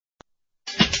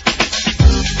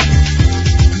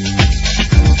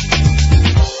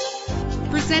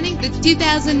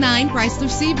2009 Chrysler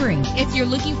Sebring. If you're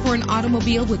looking for an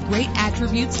automobile with great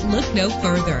attributes, look no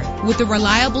further. With a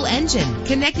reliable engine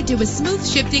connected to a smooth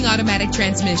shifting automatic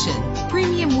transmission,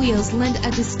 premium wheels lend a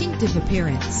distinctive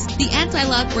appearance. The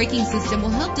anti-lock braking system will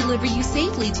help deliver you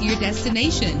safely to your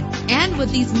destination. And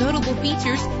with these notable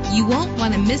features, you won't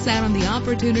want to miss out on the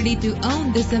opportunity to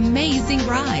own this amazing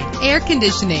ride. Air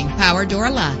conditioning, power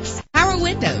door locks, power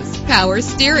windows, power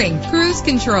steering, cruise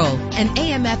control, and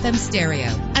AM/FM stereo,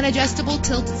 an adjustable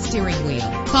tilt steering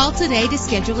wheel. Call today to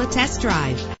schedule a test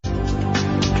drive.